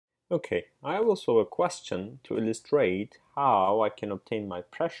Okay, I have also a question to illustrate how I can obtain my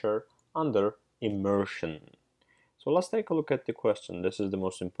pressure under immersion. So let's take a look at the question. This is the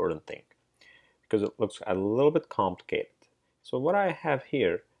most important thing because it looks a little bit complicated. So what I have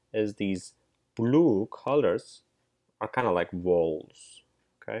here is these blue colors are kind of like walls,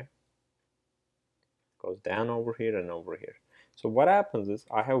 okay? Goes down over here and over here. So what happens is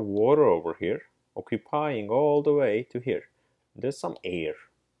I have water over here occupying all the way to here. There's some air,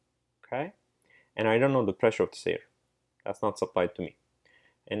 okay? And I don't know the pressure of this air. That's not supplied to me.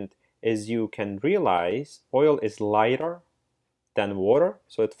 And as you can realize, oil is lighter than water,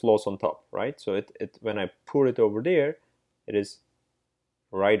 so it flows on top, right? So it when I pour it over there, it is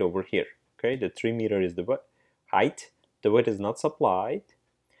right over here, okay? The 3 meter is the height, the weight is not supplied,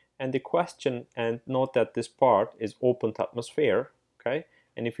 and the question, and note that this part is open to atmosphere, okay?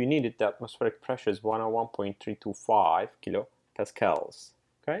 And if you need it, the atmospheric pressure is 101.325 kilopascals,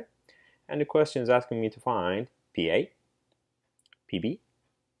 okay? And the question is asking me to find PA, PB,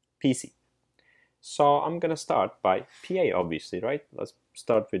 PC. So I'm gonna start by PA, obviously, right? Let's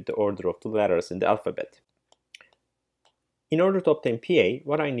start with the order of the letters in the alphabet. In order to obtain PA,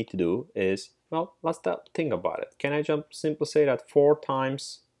 what I need to do is, well, let's think about it. Can I simply say that 4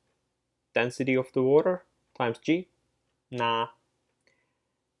 times density of the water times G? Nah.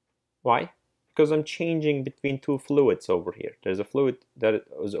 Why? Because I'm changing between two fluids over here. There's a fluid that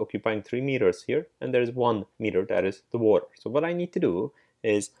is occupying 3 meters here, and there's 1 meter that is the water. So what I need to do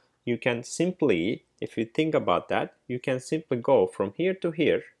is, you can simply, if you think about that, you can simply go from here to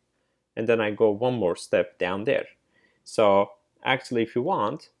here, and then I go one more step down there. So actually, if you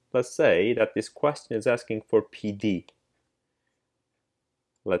want, let's say that this question is asking for PD.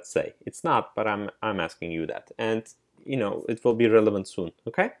 Let's say it's not, but I'm asking you that, and you know it will be relevant soon.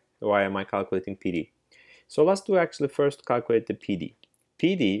 Okay, why am I calculating PD? So let's do actually first calculate the PD.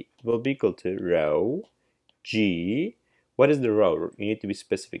 PD will be equal to rho G. What is the rho? You need to be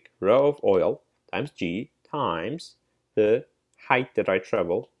specific. Rho of oil times G times the height that I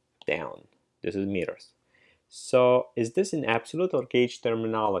travel down. This is meters. So is this in absolute or gauge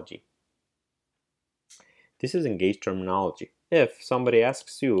terminology? This is in gauge terminology. If somebody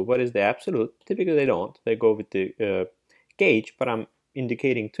asks you what is the absolute, typically they don't. They go with the gauge, but I'm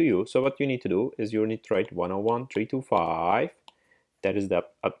indicating to you. So what you need to do is you need to write 101.325. That is the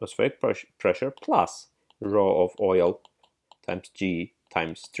atmospheric pressure plus rho of oil times G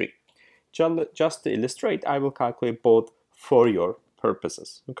times 3. Just to illustrate, I will calculate both for your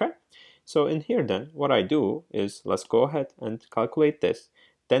purposes. Okay? So in here then, what I do is, let's go ahead and calculate this.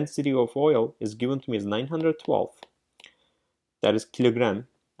 Density of oil is given to me as 912. That is kilogram.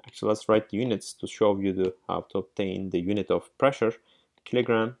 Actually, let's write the units to show you how to obtain the unit of pressure.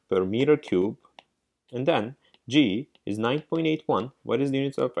 Kilogram per meter cube. And then G is 9.81. What is the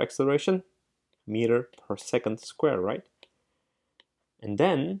unit of acceleration? Meter per second square, right? And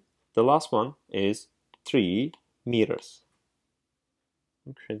then the last one is 3 meters.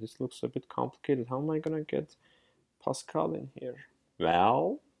 Okay, this looks a bit complicated. How am I gonna get Pascal in here?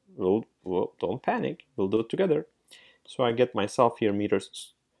 Well, don't panic. We'll do it together. So I get myself here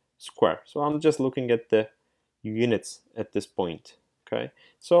meters square. So I'm just looking at the units at this point. Okay,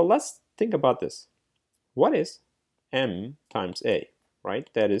 so let's think about this. What is M times A, right?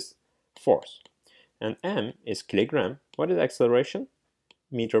 That is force. And M is kilogram. What is acceleration?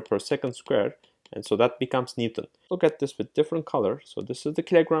 Meter per second squared. And so that becomes Newton. Look at this with different color. So this is the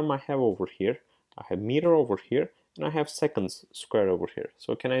kilogram I have over here. I have meter over here. And I have seconds squared over here.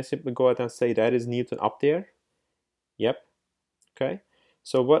 So can I simply go ahead and say that is Newton up there? Yep. Okay.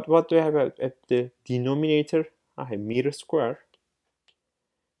 So what do I have at the denominator? I have meter square.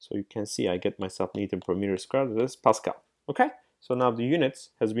 So you can see I get myself Newton per meter squared. That is Pascal. Okay. So now the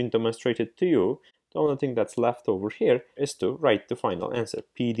units has been demonstrated to you. The only thing that's left over here is to write the final answer.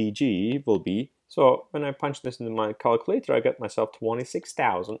 PDG will be, so when I punch this into my calculator, I get myself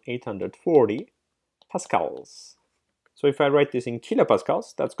 26,840 pascals. So if I write this in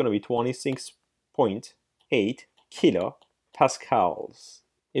kilopascals, that's going to be 26.8 kilopascals.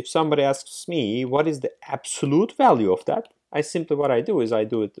 If somebody asks me what is the absolute value of that, what I do is I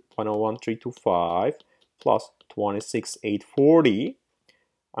do it 101.325 plus 26,840,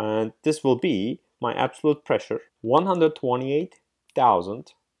 and this will be my absolute pressure,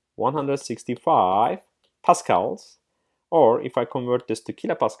 128,165 pascals, or if I convert this to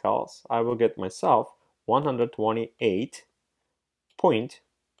kilopascals, I will get myself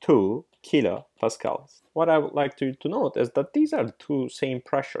 128.2 kilopascals. What I would like to note is that these are the two same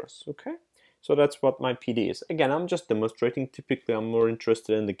pressures, okay? So that's what my PD is. Again, I'm just demonstrating. Typically, I'm more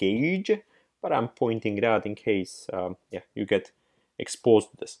interested in the gauge, but I'm pointing it out in case you get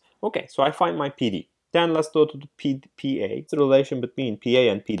exposed to this. Okay, so I find my PD. Then let's go to the PA. It's the relation between PA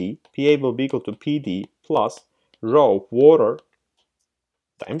and PD. PA will be equal to PD plus rho of water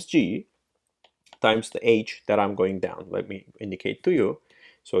times G times the H that I'm going down. Let me indicate to you.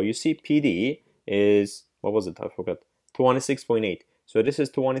 So you see PD is, what was it? I forgot. 26.8. So this is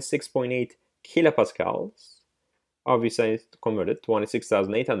 26.8 kilopascals. Obviously, I converted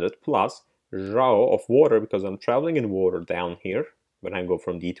 26,800 plus rho of water, because I'm traveling in water down here when I go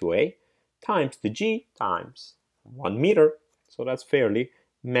from D to A, times the G times 1 meter. So that's fairly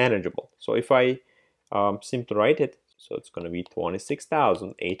manageable. So if I simply write it, so it's going to be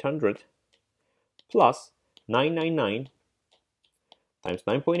 26,800 plus 999 times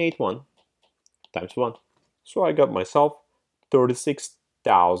 9.81 times 1. So I got myself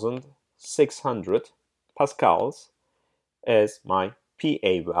 36,600 pascals as my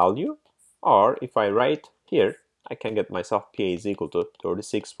PA value. Or if I write here, I can get myself PA is equal to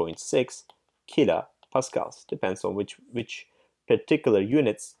 36.6 kilopascals. Depends on which particular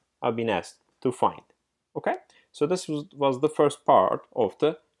units I've been asked to find. Okay, so this was the first part of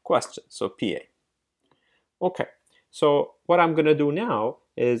the question, so PA. Okay, so what I'm gonna do now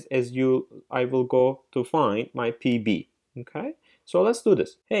is I will go to find my PB. Okay, so let's do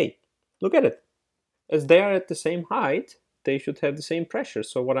this. Hey, look at it. As they are at the same height, they should have the same pressure.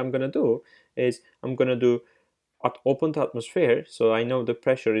 So what I'm gonna do is I'm gonna do at open atmosphere. So I know the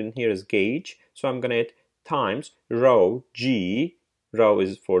pressure in here is gauge. So I'm gonna add times rho G. Rho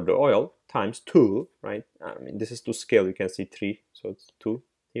is for the oil times 2, right? I mean, this is to scale. You can see 3, so it's 2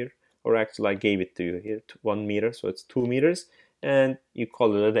 here. Or actually, I gave it to you here, 1 meter, so it's 2 meters. And you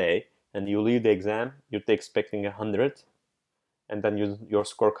call it a day. And you leave the exam. You're expecting 100, and then your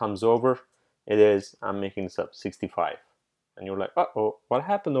score comes over. It is, I'm making this up, 65. And you're like, uh-oh, what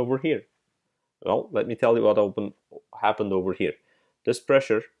happened over here? Well, let me tell you what happened over here. This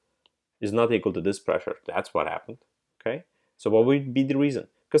pressure is not equal to this pressure. That's what happened. Okay? So what would be the reason?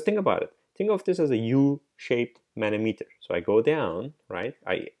 Because think about it. Think of this as a U-shaped manometer. So I go down, right?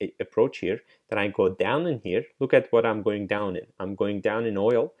 I approach here. Then I go down in here. Look at what I'm going down in. I'm going down in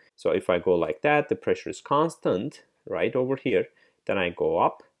oil. So if I go like that, the pressure is constant, right, over here. Then I go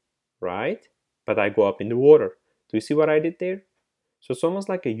up, right? But I go up in the water. Do you see what I did there? So it's almost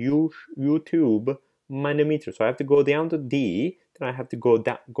like a U-tube manometer. So I have to go down to D, then I have to go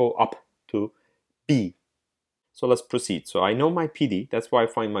up to B. So let's proceed. So I know my PD. That's why I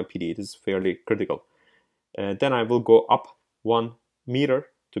find my PD. It is fairly critical. Then I will go up 1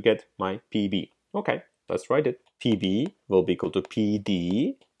 meter to get my PB. Okay, let's write it. PB will be equal to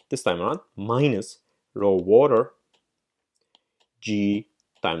PD, this time around, minus rho water G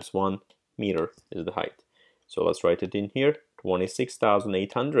times 1 meter is the height. So let's write it in here.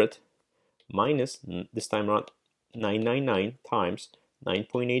 26,800 minus, this time around, 999 times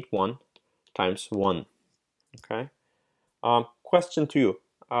 9.81 times 1. Okay. Question to you.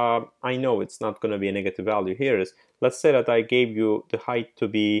 I know it's not going to be a negative value here. Is, let's say that I gave you the height to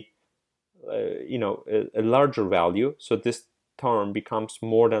be, a larger value. So this term becomes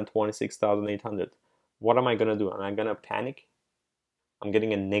more than 26,800. What am I going to do? Am I going to panic? I'm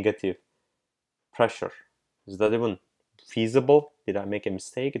getting a negative pressure. Is that even feasible? Did I make a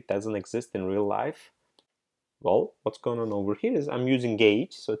mistake? It doesn't exist in real life. Well, what's going on over here is I'm using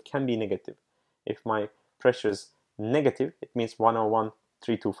gauge, so it can be negative. If my pressure is negative, it means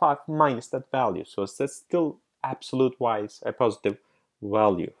 101,325 minus that value. So that's still absolute wise a positive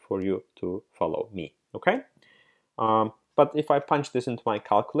value for you to follow me. Okay? But if I punch this into my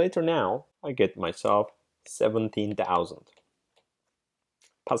calculator now, I get myself 17,000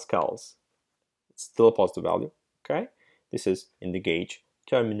 pascals. It's still a positive value. Okay? This is in the gauge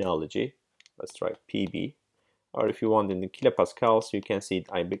terminology. Let's write PB. Or if you want in the kilopascals, you can see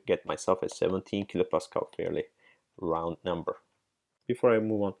I get myself a 17 kilopascal, fairly round number. Before I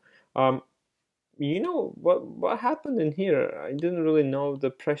move on, you know what happened in here? I didn't really know the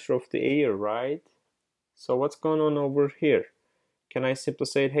pressure of the air, right? So what's going on over here? Can I simply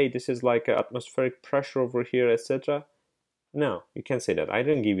say, hey, this is like an atmospheric pressure over here, etc.? No, you can't say that. I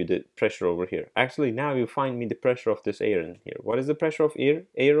didn't give you the pressure over here. Actually, now you find me the pressure of this air in here. What is the pressure of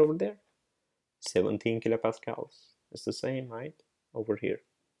air over there? 17 kilopascals. It's the same, right? Over here.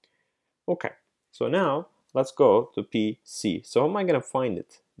 Okay, so now let's go to PC. So how am I going to find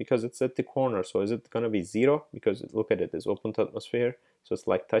it? Because it's at the corner, so is it going to be 0? Because look at it, it's open to atmosphere, so it's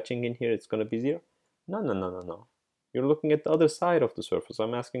like touching in here, it's going to be 0? No, no, no, no, no. You're looking at the other side of the surface.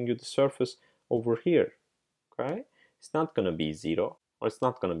 I'm asking you the surface over here, okay? It's not going to be 0, or it's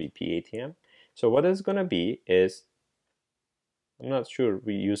not going to be PATM. So what it's going to be is, I'm not sure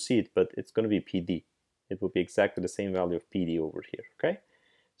you see it, but it's going to be PD. it will be exactly the same value of PD over here, okay?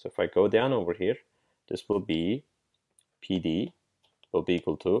 So if I go down over here, this will be PD will be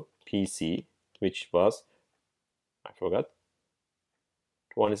equal to PC, which was, I forgot,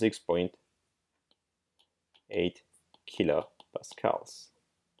 26.8 kilopascals.